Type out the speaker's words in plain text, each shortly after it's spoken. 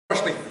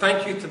Firstly,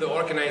 thank you to the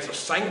organisers.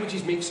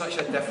 Sandwiches make such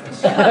a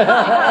difference.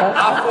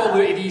 I fall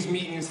out of these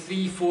meetings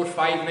 3, 4,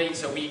 5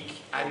 nights a week,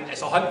 and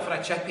it's a hunt for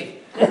a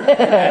chippy.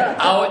 I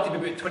ought to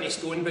be about 20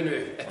 stone by now.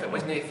 If it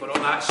wasn't for all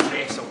that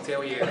stress, I'll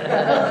tell you,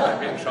 I'd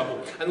be in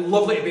trouble. And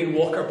lovely to be in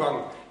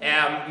Walkerburn.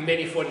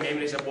 Many fond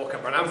memories of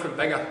Walkerburn. I'm from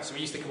Bigger, so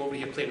we used to come over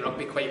here playing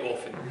rugby quite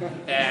often.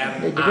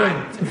 And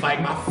in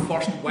fact, my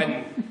first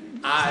win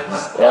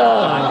as a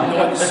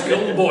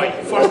non-school boy,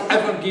 first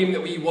ever game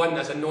that we won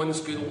as a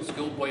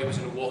non-school boy was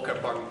in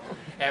Walkerburn.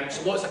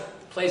 So lots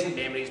of pleasant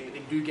memories, but they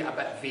do get a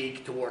bit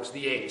vague towards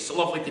the end. So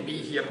lovely to be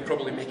here and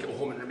probably make it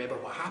home and remember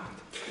what happened.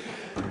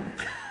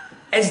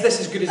 Is this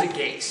as good as it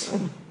gets?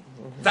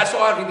 That's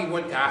what I really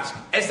want to ask.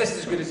 Is this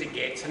as good as it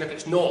gets? And if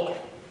it's not,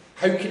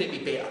 how can it be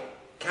better?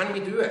 Can we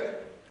do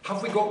it?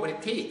 Have we got what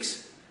it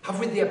takes? Have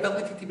we the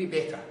ability to be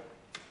better?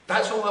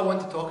 That's all I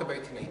want to talk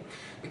about tonight.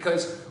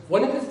 Because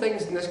one of the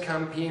things in this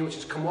campaign which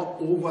has come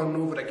up over and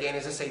over again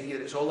is this idea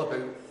that it's all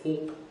about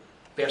hope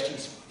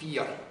versus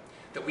fear.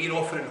 That we're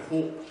offering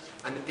hope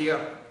and that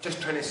they're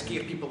just trying to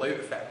scare people out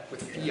of it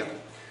with fear.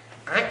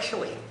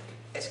 Actually,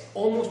 it's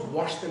almost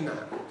worse than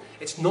that.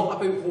 It's not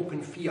about hope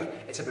and fear,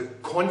 it's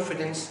about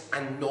confidence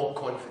and not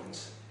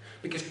confidence.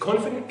 Because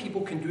confident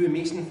people can do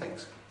amazing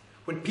things.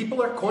 When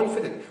people are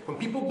confident, when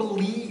people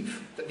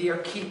believe that they are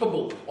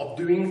capable of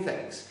doing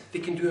things, they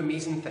can do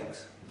amazing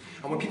things.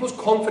 And when people's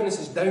confidence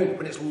is down,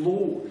 when it's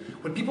low,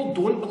 when people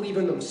don't believe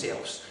in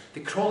themselves, they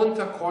crawl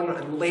into a corner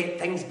and let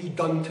things be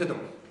done to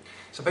them.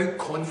 It's about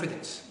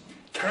confidence.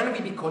 Can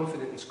we be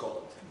confident in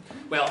Scotland?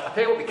 Well, I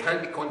tell you what we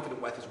can't be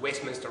confident with is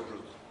Westminster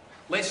rule.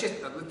 Let's just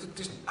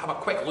have a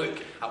quick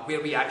look at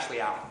where we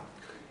actually are.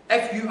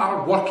 If you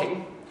are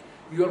working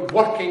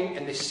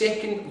in the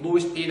second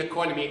lowest paid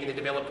economy in the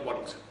developed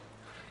world.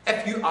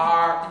 If you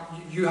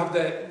have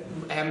the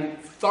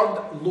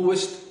third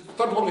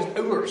longest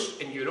hours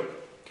in Europe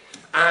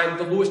and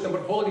the lowest number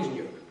of holidays in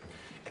Europe.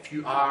 If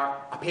you are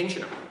a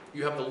pensioner,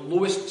 you have the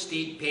lowest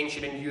state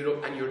pension in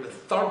Europe and you're the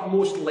third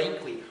most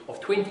likely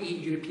of 28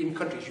 European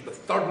countries, you're the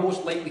third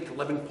most likely to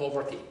live in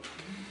poverty.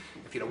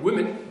 If you're a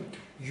woman,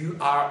 you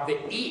are the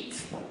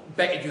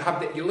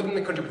you live in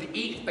the country with the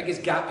 8th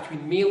biggest gap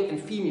between male and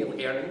female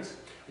earnings,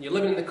 and you're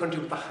living in the country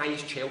with the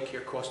highest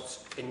childcare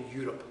costs in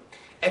Europe.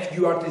 If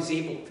you are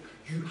disabled,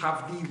 you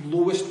have the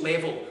lowest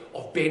level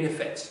of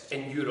benefits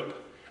in Europe.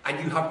 And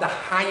you have the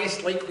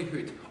highest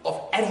likelihood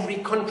of every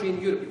country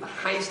in Europe, the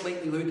highest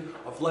likelihood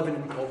of living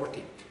in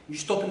poverty. You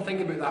stop and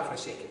think about that for a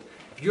second.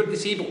 If you're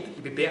disabled,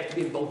 you'd be better to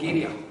be in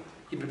Bulgaria.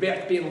 You'd be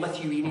better to be in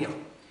Lithuania.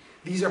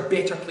 These are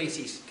better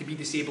places to be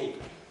disabled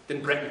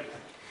than Britain.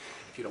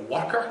 If you're a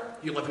worker,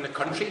 you live in a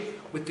country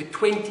with the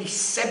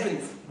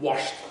 27th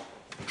worst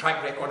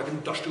track record of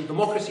industrial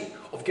democracy,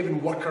 of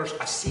giving workers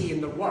a say in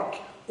their work.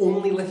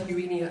 Only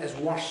Lithuania is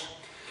worse.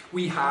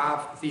 We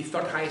have the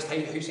third highest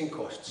housing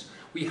costs.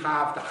 We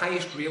have the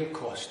highest rail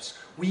costs.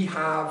 We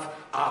have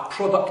a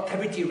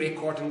productivity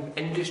record in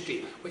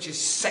industry, which is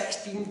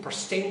 16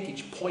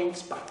 percentage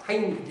points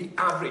behind the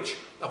average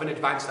of an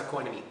advanced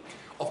economy.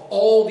 Of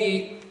all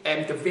the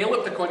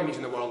developed economies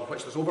in the world, of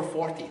which there's over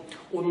 40,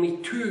 only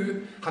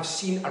 2 have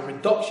seen a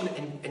reduction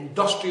in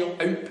industrial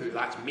output.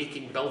 That's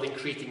making, building,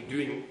 creating,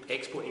 doing,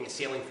 exporting and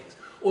selling things.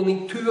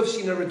 Only 2 have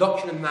seen a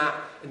reduction in that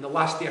in the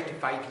last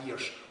 35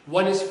 years.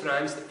 One is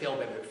France, that fell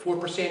by about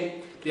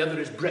 4%. The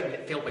other is Britain,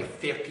 that fell by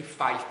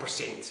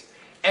 35%.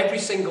 Every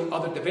single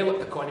other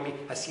developed economy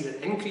has seen an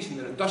increase in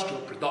their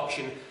industrial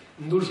production,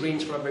 and those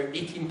range from about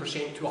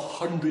 18% to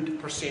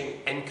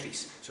 100%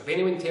 increase. So if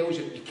anyone tells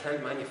you that you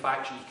can't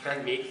manufacture, you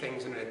can't make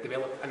things in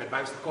an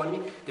advanced economy,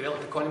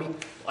 developed economy,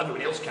 well,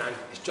 everyone else can.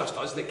 It's just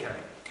us that can.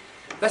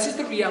 This is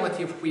the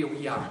reality of where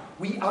we are.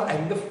 We are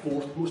in the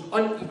 4th most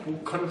unequal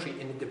country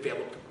in the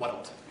developed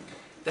world.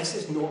 This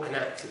is not an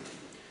accident.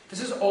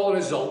 This is all a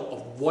result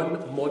of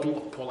one model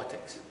of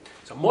politics.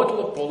 It's a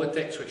model of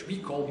politics which we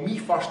call me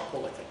first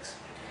politics.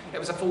 It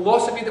was a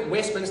philosophy that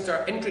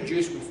Westminster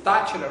introduced when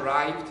Thatcher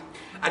arrived,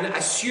 and it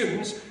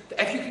assumes that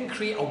if you can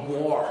create a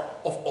war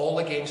of all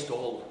against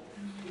all,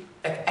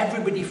 if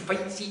everybody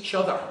fights each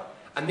other,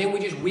 and then we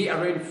just wait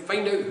around,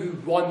 find out who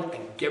won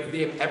and give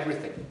them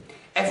everything.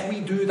 If we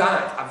do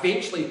that,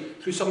 eventually,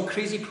 through some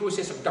crazy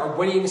process of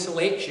Darwinian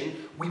selection,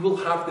 we will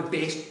have the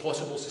best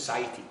possible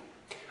society.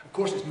 Of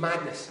course, it's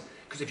madness.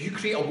 Because if you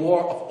create a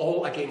war of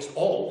all against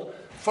all,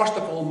 first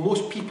of all,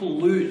 most people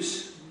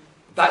lose.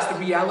 That's the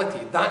reality.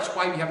 That's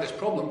why we have this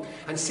problem.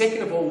 And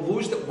second of all,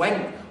 those that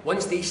win,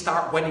 once they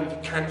start winning, you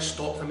can't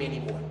stop them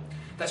anymore.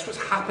 That's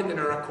what's happened in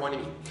our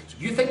economy. So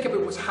if you think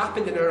about what's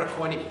happened in our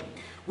economy,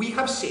 we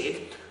have said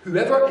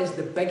whoever is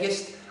the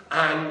biggest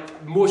and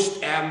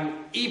most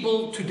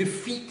able to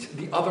defeat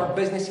the other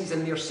businesses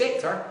in their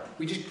sector,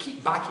 we just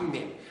keep backing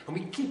them. And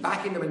we keep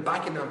backing them and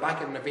backing them and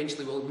backing them, and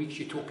eventually we'll reach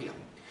utopia.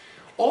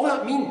 All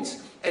that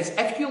means is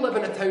if you live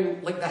in a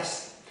town like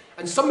this,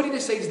 and somebody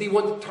decides they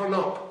want to turn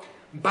up,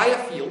 buy a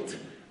field,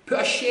 put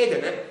a shed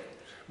in it,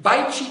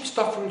 buy cheap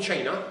stuff from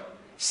China,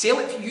 sell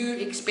it to you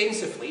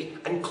expensively,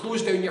 and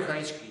close down your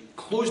high street,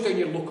 close down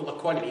your local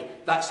economy,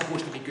 that's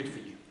supposed to be good for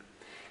you.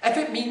 if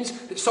it means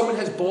that someone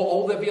has bought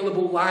all the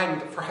available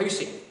land for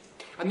housing,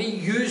 and they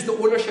use the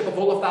ownership of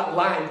all of that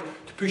land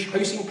to push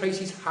housing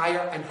prices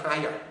higher and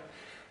higher,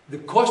 the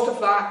cost of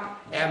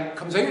that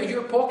comes out of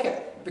your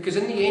pocket, because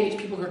in the end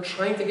it's people who are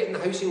trying to get in the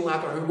housing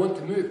ladder who want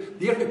to move.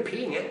 They're who are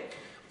paying it.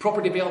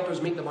 Property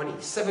developers make the money.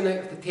 7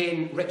 out of the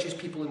 10 richest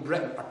people in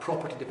Britain are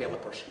property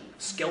developers.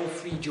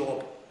 Skill-free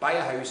job. Buy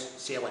a house,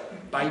 sell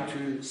it. Buy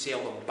 2,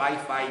 sell them. Buy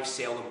 5,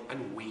 sell them,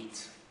 and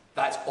wait.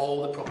 That's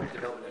all the property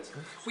development is.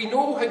 We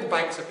know how the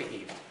banks have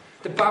behaved.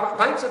 The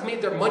banks have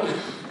made their money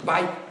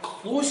by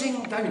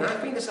closing down. I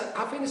find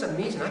this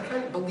amazing. I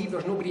can't believe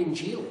there's nobody in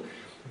jail.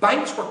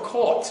 Banks were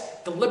caught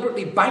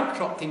deliberately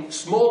bankrupting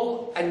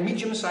small and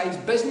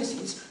medium-sized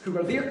businesses who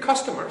were their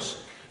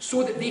customers,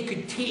 so that they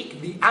could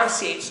take the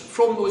assets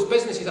from those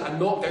businesses at a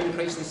knockdown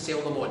price and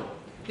sell them on.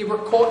 They were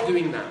caught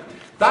doing that.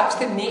 That's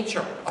the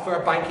nature of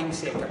our banking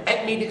sector.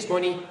 It made its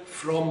money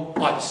from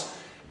us.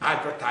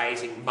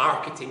 Advertising,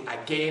 marketing,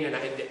 again, and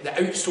the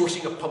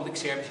outsourcing of public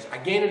services.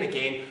 Again and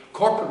again,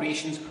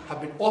 corporations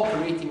have been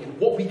operating in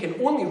what we can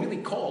only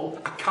really call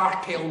a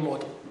cartel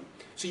model.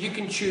 So you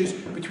can choose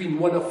between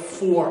one of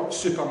 4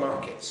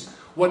 supermarkets,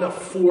 one of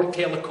 4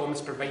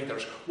 telecoms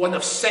providers, one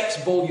of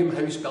 6 volume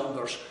house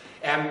builders,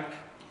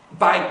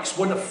 banks,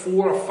 one of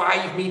 4 or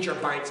 5 major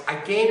banks.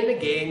 Again and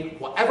again,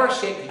 whatever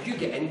sector you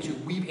get into,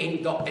 we've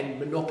ended up in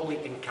monopoly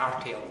and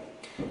cartel.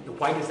 Now,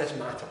 why does this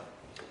matter?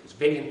 It's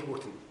very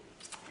important.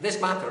 This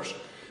matters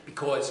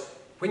because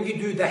when you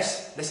do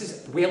this, this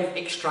is wealth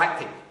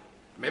extracting.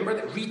 Remember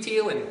that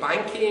retail and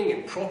banking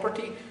and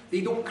property, they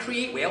don't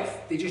create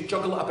wealth, they just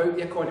juggle it about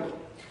the economy.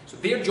 So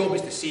their job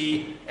is to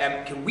say,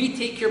 can we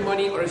take your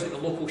money, or is it the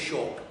local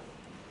shop?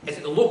 Is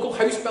it the local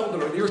house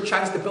builder, or your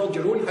chance to build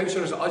your own house,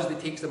 or is it us that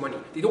takes the money?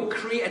 They don't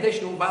create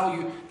additional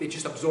value, they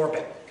just absorb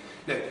it.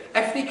 Now,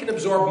 if they can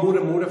absorb more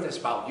and more of this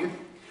value,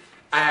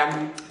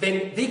 then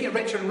they get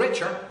richer and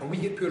richer, and we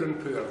get poorer and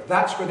poorer.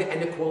 That's where the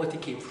inequality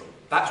came from.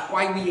 That's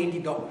why we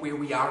ended up where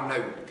we are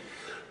now.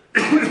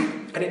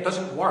 And it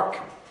doesn't work,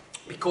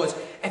 because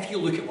if you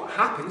look at what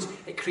happens,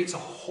 it creates a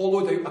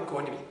hollowed out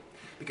economy.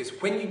 Because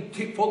when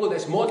you follow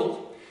this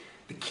model,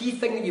 the key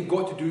thing that you've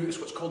got to do is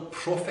what's called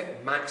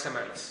profit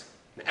maximise.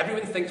 Now,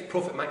 everyone thinks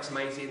profit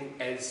maximising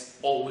is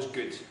always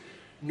good.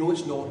 No,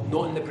 it's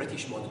not in the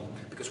British model.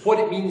 Because what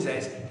it means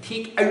is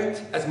take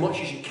out as much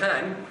as you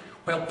can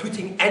while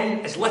putting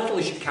in as little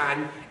as you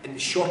can in the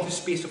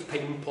shortest space of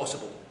time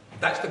possible.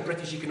 That's the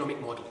British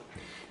economic model.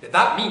 Now,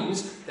 that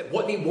means that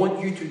what they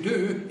want you to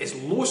do is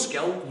low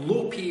skill,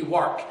 low pay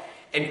work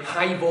in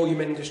high volume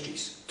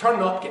industries.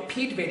 Turn up, get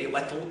paid very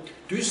little,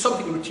 do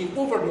something routine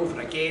over and over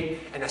again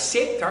in a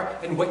sector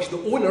in which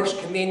the owners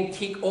can then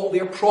take all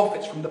their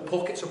profits from the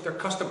pockets of their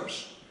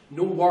customers.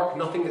 No work,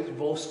 nothing that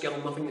involves skill,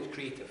 nothing that's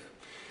creative.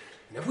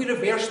 And if we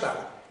reverse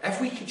that, if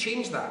we can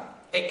change that,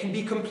 it can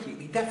be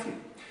completely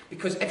different.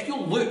 Because if you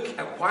look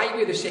at why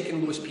we're the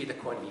second lowest paid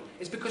economy,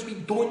 it's because we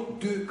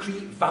don't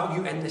create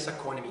value in this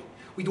economy.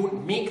 We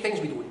don't make things,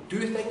 we don't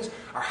do things.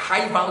 Our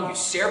high value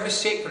service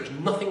sector is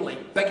nothing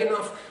like big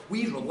enough.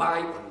 We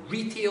rely on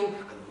retail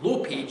and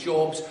low paid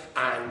jobs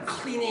and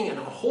cleaning and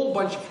a whole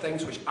bunch of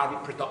things which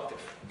aren't productive.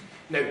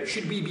 Now,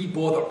 should we be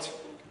bothered?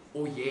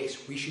 Oh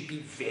yes, we should be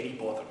very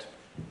bothered.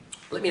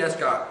 Let me ask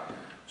a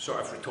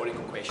sort of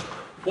rhetorical question.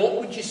 What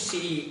would you say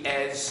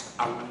is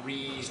a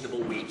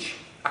reasonable wage?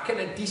 A kind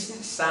of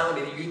decent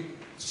salary that you'd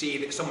say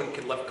that someone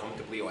can live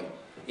comfortably on?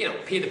 You know,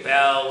 pay the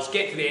bills,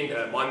 get to the end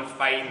of the month,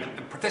 fine,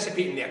 and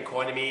participate in the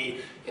economy.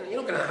 You know,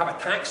 you're not going to have a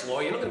tax law,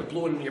 you're not going to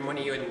blow your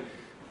money on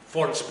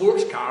foreign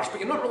sports cars, but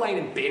you're not relying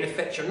on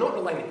benefits, you're not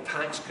relying on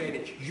tax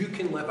credits. You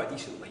can live a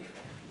decent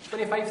life.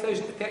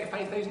 25,000 to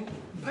 35,000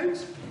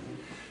 pounds.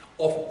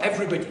 Of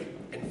everybody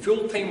in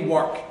full-time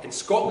work in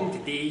Scotland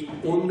today,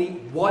 only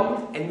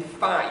 1 in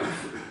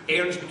 5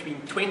 earns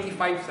between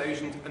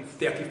 25,000 and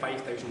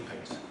 35,000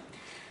 pounds.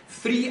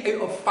 3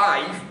 out of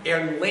 5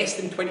 earn less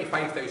than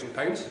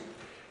 £25,000,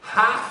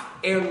 half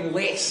earn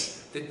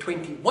less than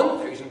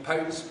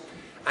 £21,000,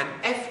 and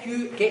if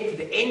you get to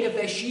the end of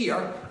this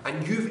year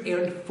and you've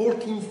earned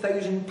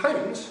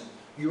 £14,000,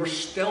 you're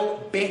still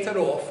better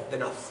off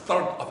than a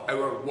third of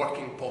our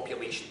working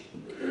population.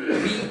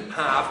 We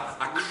have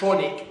a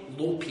chronic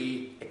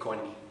low-pay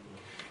economy.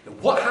 Now,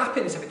 what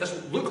happens if it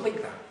doesn't look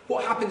like that?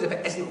 What happens if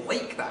it isn't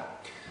like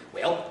that?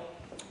 Well,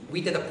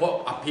 we did a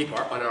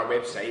paper on our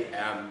website,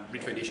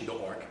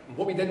 reidfoundation.org, and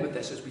what we did with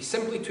this is we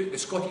simply took the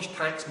Scottish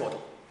tax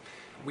model,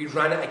 we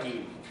ran it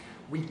again.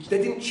 We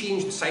didn't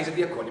change the size of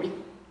the economy,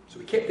 so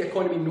we kept the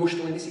economy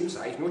notionally the same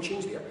size, no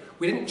change there.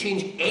 We didn't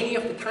change any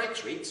of the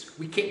tax rates,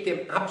 we kept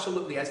them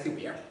absolutely as they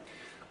were.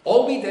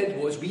 All we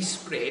did was we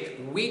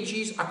spread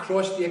wages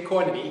across the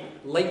economy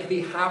like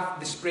they have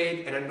the spread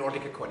in a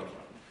Nordic economy.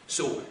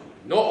 So,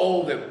 not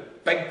all the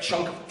big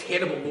chunk of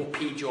terrible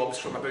low-paid jobs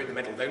from about the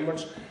middle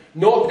downwards,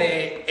 not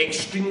the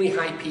extremely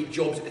high-paid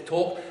jobs at the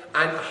top,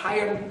 and a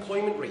higher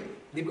employment rate.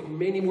 They've got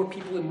many more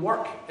people in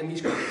work in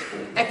these countries.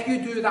 If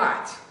you do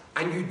that,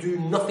 and you do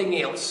nothing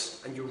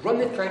else, and you run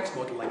the tax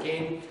model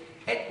again,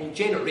 it will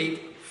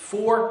generate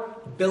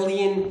 £4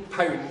 billion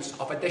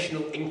of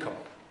additional income.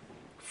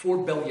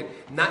 4 billion.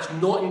 And that's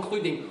not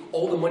including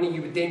all the money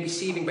you would then be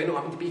saving by not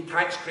having to pay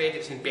tax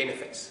credits and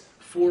benefits.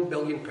 £4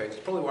 billion. It's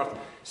probably worth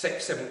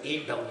 6, 7,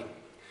 8 billion.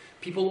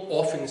 People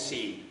often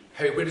say,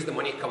 where does the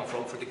money come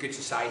from for the good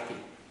society?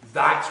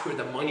 That's where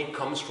the money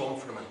comes from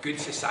a good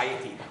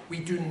society. We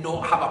do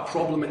not have a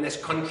problem in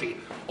this country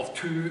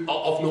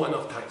of not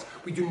enough tax.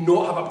 We do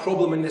not have a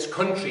problem in this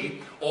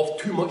country of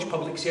too much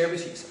public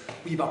services.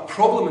 We have a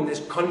problem in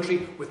this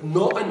country with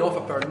not enough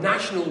of our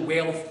national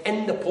wealth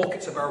in the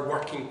pockets of our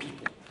working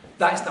people.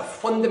 That's the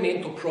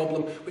fundamental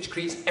problem which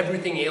creates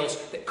everything else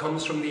that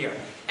comes from there.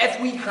 If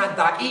we had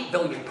that £8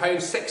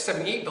 billion, 6,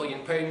 7, 8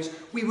 billion pounds,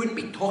 we wouldn't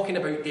be talking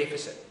about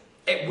deficit.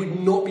 It would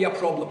not be a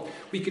problem.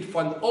 We could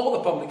fund all the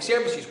public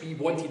services we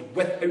wanted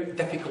without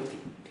difficulty.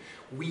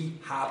 We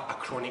have a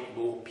chronic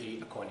low-pay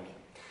economy.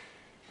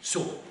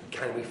 So,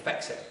 can we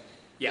fix it?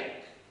 Yeah,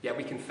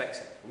 we can fix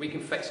it. We can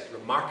fix it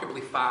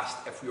remarkably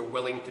fast if we're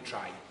willing to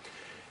try.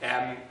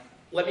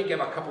 Let me give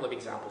a couple of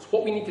examples.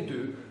 What we need to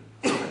do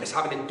is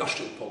have an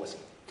industrial policy.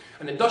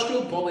 An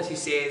industrial policy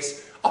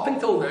says, up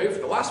until now, for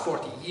the last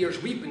 40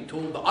 years, we've been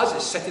told that us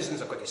as citizens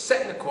have got to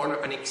sit in the corner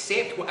and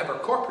accept whatever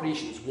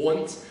corporations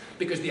want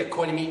because the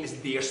economy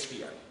is their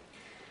sphere.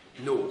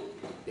 No,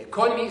 the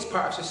economy is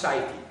part of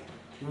society.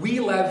 We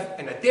live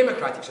in a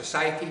democratic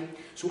society,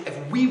 so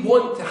if we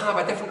want to have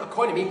a different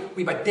economy,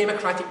 we have a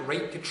democratic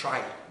right to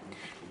try.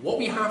 What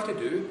we have to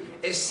do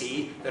is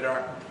say that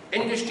our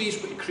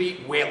industries which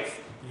create wealth,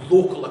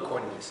 local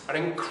economies, are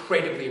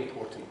incredibly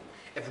important.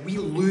 If we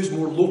lose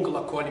more local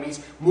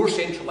economies, more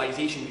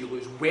centralisation, you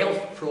lose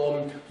wealth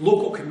from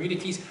local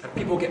communities and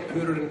people get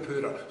poorer and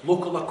poorer.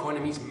 Local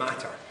economies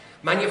matter.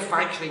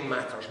 Manufacturing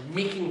matters.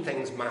 Making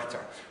things matter.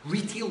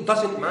 Retail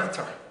doesn't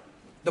matter.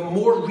 The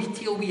more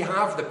retail we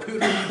have, the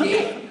poorer we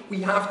get.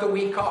 We have to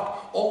wake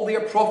up. All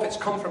their profits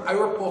come from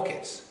our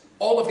pockets.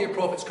 All of their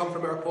profits come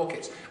from our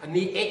pockets. And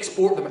they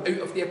export them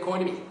out of the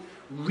economy.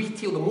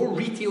 Retail, the more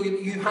retail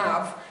you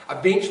have,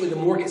 eventually the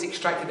more gets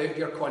extracted out of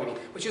your economy,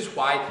 which is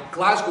why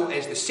Glasgow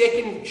is the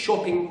second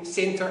shopping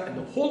centre in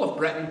the whole of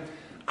Britain,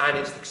 and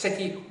it's the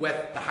city with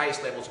the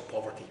highest levels of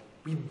poverty.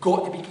 We've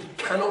got to be, you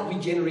cannot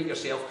regenerate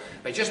yourself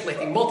by just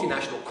letting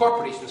multinational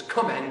corporations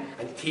come in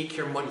and take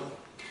your money.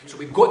 So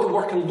we've got to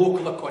work on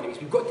local economies.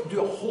 We've got to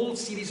do a whole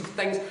series of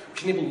things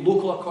which enable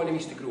local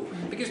economies to grow.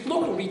 Because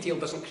local retail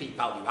doesn't create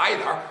value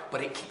either,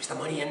 but it keeps the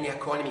money in the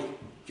economy.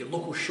 Your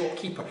local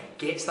shopkeeper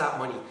gets that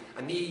money,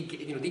 and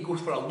they go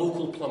for a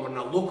local plumber and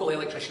a local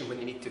electrician when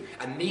they need to,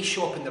 and they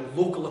shop in their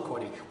local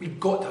economy. We've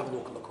got to have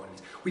local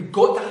economies. We've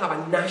got to have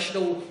a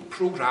national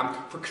programme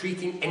for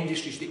creating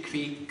industries that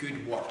create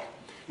good work.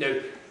 Now,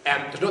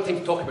 there's not time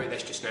to talk about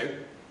this just now,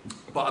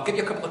 but I'll give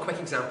you a couple of quick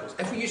examples.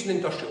 If we use an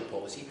industrial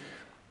policy,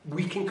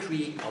 we can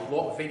create a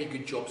lot of very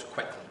good jobs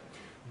quickly.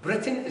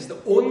 Britain is the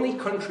only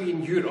country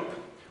in Europe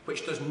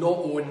which does not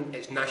own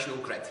its national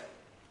grid.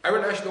 Our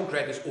national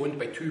grid is owned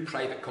by 2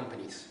 private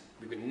companies.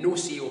 We've got no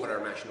say over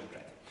our national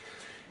grid.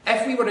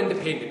 If we were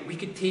independent, we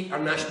could take our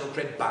national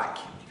grid back.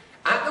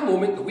 At the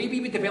moment, the way we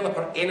would develop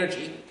our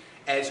energy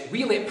is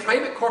we let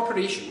private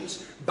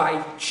corporations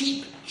buy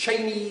cheap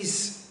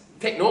Chinese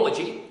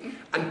technology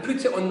and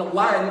put it on the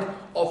land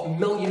of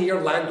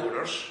millionaire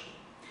landowners.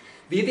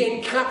 They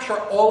then capture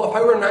all of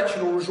our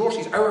natural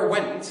resources, our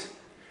wind,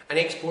 and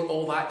export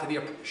all that to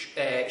their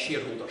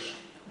shareholders.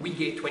 We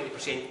get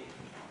 20%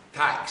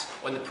 tax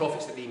on the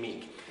profits that they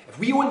make. If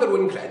we owned our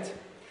own grid,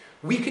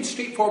 we could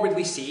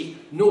straightforwardly say,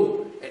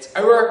 no, it's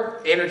our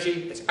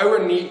energy, it's our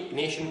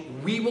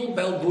nation, we will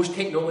build those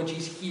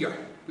technologies here.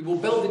 We will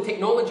build the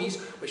technologies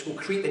which will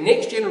create the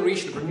next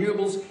generation of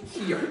renewables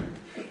here,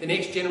 the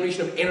next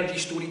generation of energy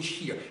storage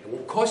here. It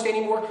won't cost any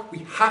more.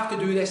 We have to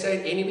do this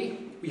anyway.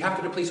 We have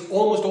to replace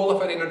almost all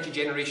of our energy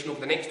generation over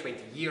the next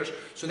 20 years.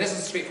 So this is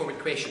a straightforward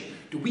question.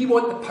 Do we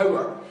want the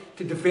power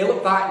to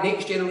develop that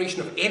next generation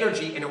of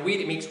energy in a way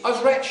that makes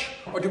us rich?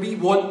 Or do we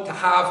want to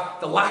have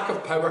the lack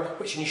of power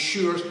which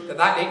ensures that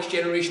that next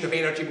generation of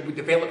energy will be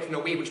developed in a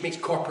way which makes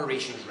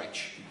corporations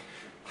rich?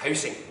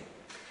 Housing.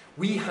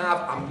 We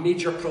have a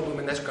major problem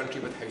in this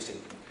country with housing.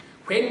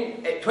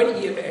 When 30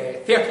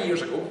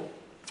 years ago,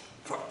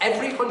 for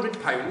every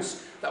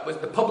 £100 that was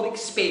the public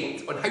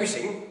spent on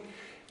housing,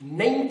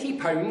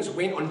 £90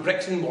 went on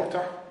bricks and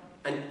mortar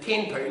and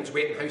 £10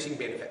 went on housing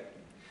benefit.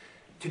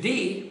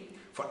 Today,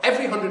 for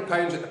every £100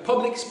 that the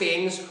public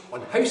spends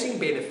on housing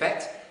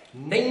benefit,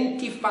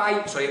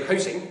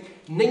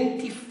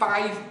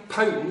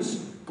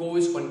 £95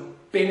 goes on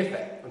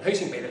benefit, on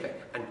housing benefit,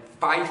 and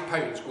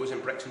 £5 goes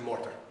on bricks and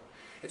mortar.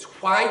 It's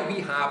why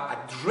we have a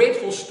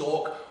dreadful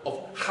stock of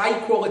high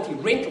quality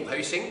rental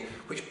housing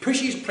which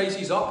pushes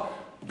prices up,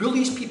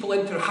 bullies people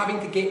into having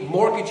to get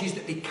mortgages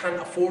that they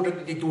can't afford or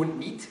that they don't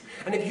need.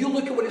 And if you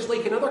look at what it's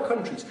like in other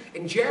countries,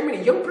 in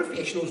Germany, young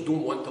professionals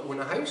don't want to own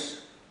a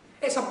house.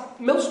 It's a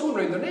millstone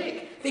around their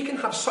neck. They can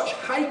have such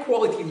high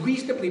quality,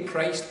 reasonably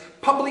priced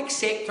public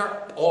sector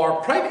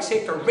or private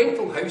sector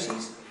rental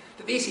houses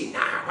that they say,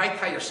 nah, why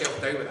tie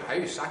yourself down with a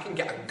house? I can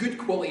get a good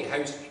quality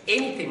house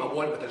anytime I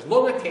want with as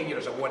long a tenure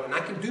as I want, and I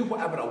can do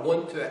whatever I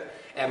want to it.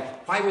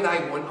 Why would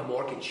I want a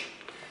mortgage?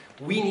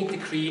 We need to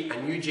create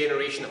a new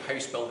generation of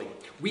house building.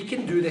 We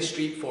can do this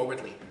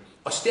straightforwardly.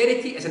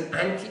 Austerity is an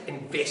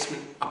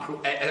anti-investment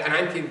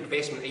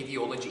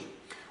ideology.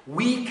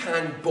 We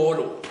can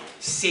borrow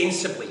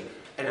sensibly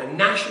in a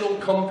national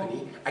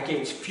company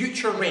against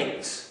future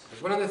rents.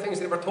 Because one of the things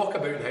they never talk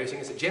about in housing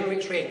is it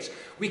generates rents.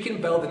 We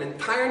can build an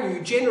entire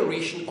new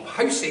generation of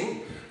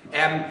housing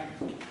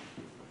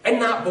in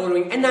that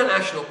borrowing, in that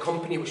national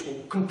company, which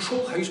will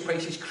control house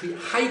prices, create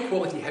high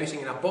quality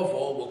housing, and above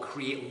all will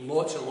create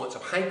lots and lots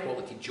of high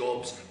quality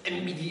jobs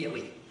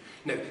immediately.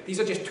 Now, these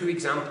are just two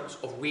examples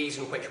of ways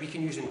in which we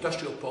can use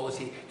industrial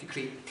policy to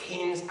create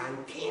tens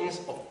and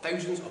tens of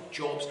thousands of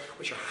jobs,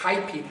 which are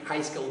high-paid,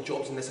 high-skilled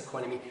jobs in this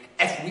economy,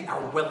 if we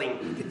are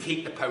willing to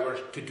take the powers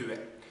to do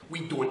it.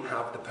 We don't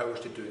have the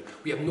powers to do it.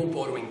 We have no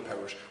borrowing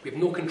powers. We have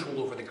no control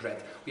over the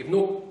grid. We have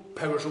no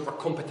powers over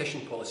competition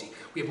policy.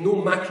 We have no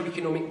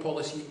macroeconomic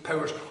policy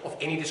powers of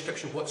any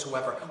description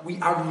whatsoever. We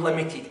are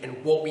limited in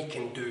what we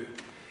can do.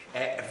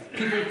 If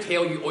people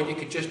tell you, oh, you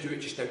could just do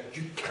it just now,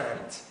 you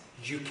can't.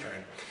 You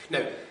can.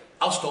 Now,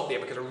 I'll stop there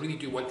because I really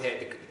do want to,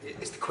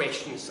 it's the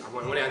questions, I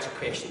want to answer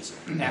questions.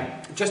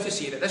 Just to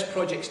say that this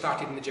project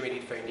started in the Jimmy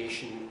Reid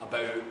Foundation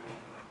about a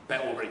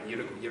bit over a year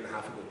and a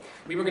half ago.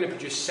 We were going to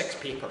produce 6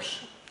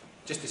 papers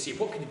just to see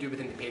what could you do with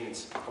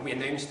independence, and we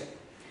announced it.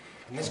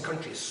 And this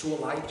country is so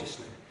alive just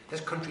now. This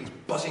country is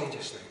buzzing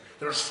just now.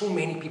 There are so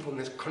many people in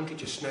this country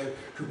just now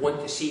who want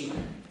to say,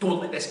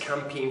 don't let this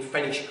campaign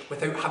finish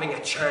without having a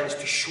chance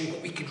to show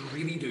what we could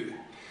really do.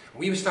 And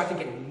we started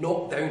getting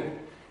knocked down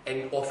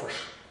in offers.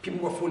 People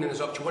were phoning us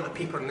up, do you want a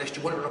paper on this,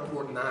 do you want a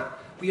report on that?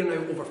 We are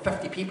now over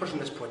 50 papers on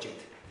this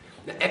project.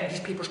 Now,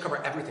 these papers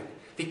cover everything.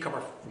 They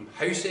cover from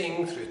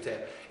housing through to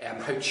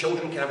how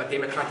children can have a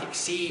democratic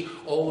say,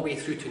 all the way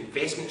through to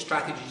investment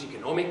strategies,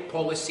 economic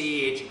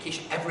policy,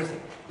 education,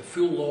 everything, the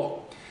full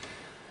law.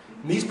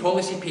 And these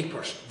policy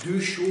papers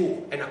do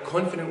show in a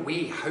confident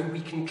way how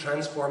we can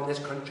transform this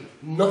country.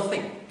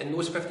 Nothing in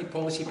those 50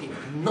 policy papers,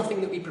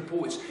 nothing that we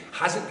propose,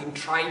 hasn't been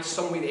tried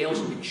somewhere else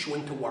and been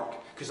shown to work.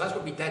 Because that's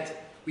what we did.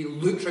 We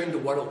looked around the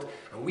world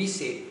and we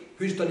said,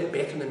 who's done it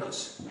better than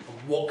us?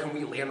 And what can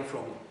we learn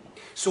from them?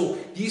 So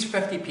these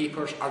 50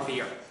 papers are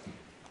there.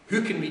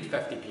 Who can read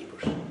 50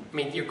 papers? I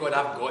mean, dear God,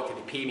 I've got to,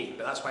 they pay me,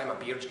 but that's why my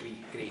beard's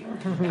grey.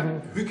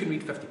 Who can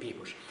read 50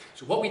 papers?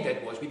 So what we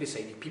did was we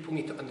decided people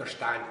need to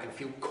understand and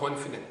feel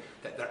confident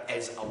that there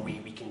is a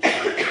way we can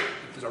change.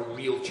 There's a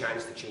real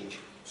chance to change.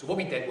 So what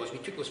we did was we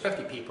took those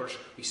 50 papers,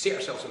 we set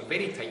ourselves some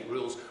very tight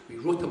rules, we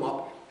wrote them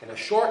up in a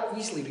short,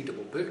 easily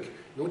readable book,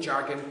 no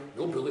jargon,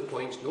 no bullet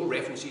points, no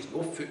references,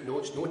 no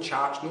footnotes, no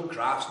charts, no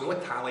graphs, no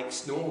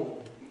italics,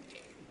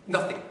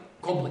 nothing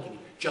complicated.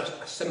 Just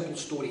a simple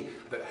story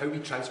about how we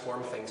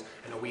transform things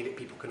in a way that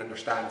people can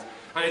understand.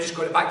 And I just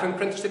got it back from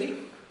printers today.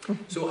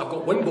 So I've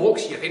got one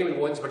box here, if anyone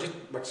wants,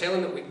 we're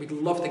selling it, we'd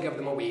love to give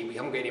them away, we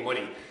haven't got any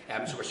money,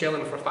 so we're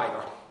selling them for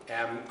 £5.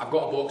 I've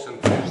got a box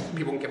and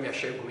people can give me a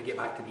shout when we get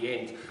back to the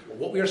end. But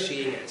what we're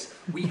saying is,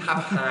 we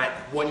have had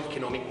one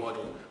economic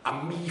model,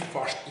 a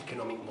me-first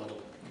economic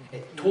model.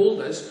 It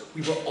told us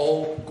we were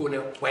all going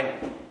to win.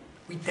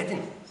 We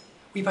didn't.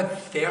 We've had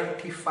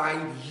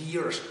 35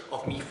 years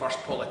of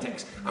me-first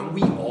politics, and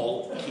we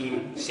all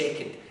came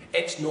second.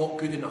 It's not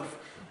good enough.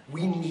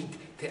 We need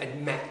to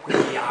admit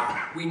where we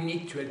are. We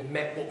need to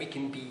admit what we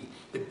can be.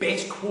 The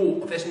best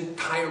quote of this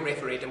entire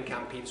referendum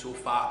campaign so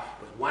far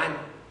was one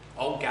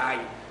old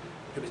guy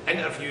who was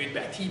interviewed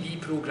by a TV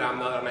programme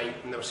the other night,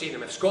 and they were saying to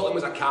him, if Scotland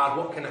was a car,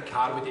 what kind of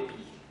car would it be?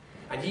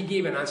 And he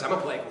gave an answer. I'm a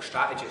political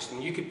strategist,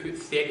 and you could put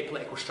 30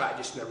 political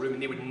strategists in a room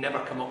and they would never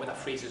come up with a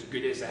phrase as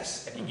good as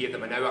this if you gave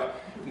them an hour.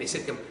 And they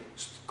said to him,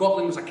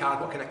 Scotland was a car,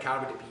 what kind of car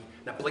would it be?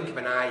 In a blink of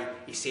an eye,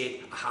 he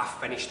said, a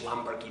half-finished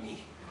Lamborghini.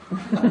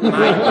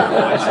 My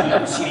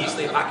God,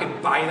 seriously, if I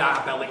could buy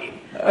that ability,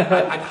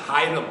 I'd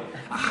hire them.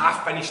 A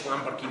half-finished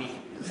Lamborghini,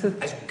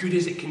 as good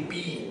as it can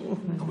be,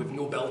 and we've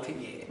no built it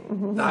yet.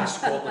 That's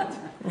Scotland.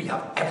 We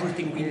have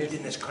everything we need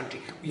in this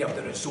country. We have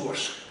the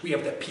resource, we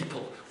have the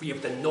people, we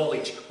have the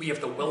knowledge, we have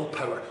the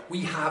willpower.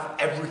 We have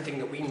everything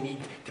that we need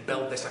to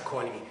build this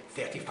economy.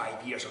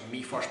 35 years of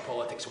me-first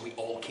politics and we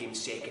all came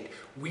second.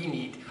 We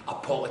need a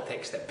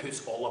politics that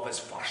puts all of us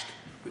first.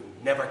 We'll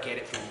never get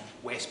it from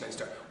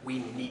Westminster. We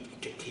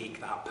need to take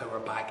that power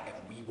back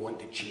if we want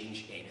to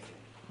change anything.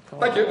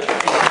 Thank you.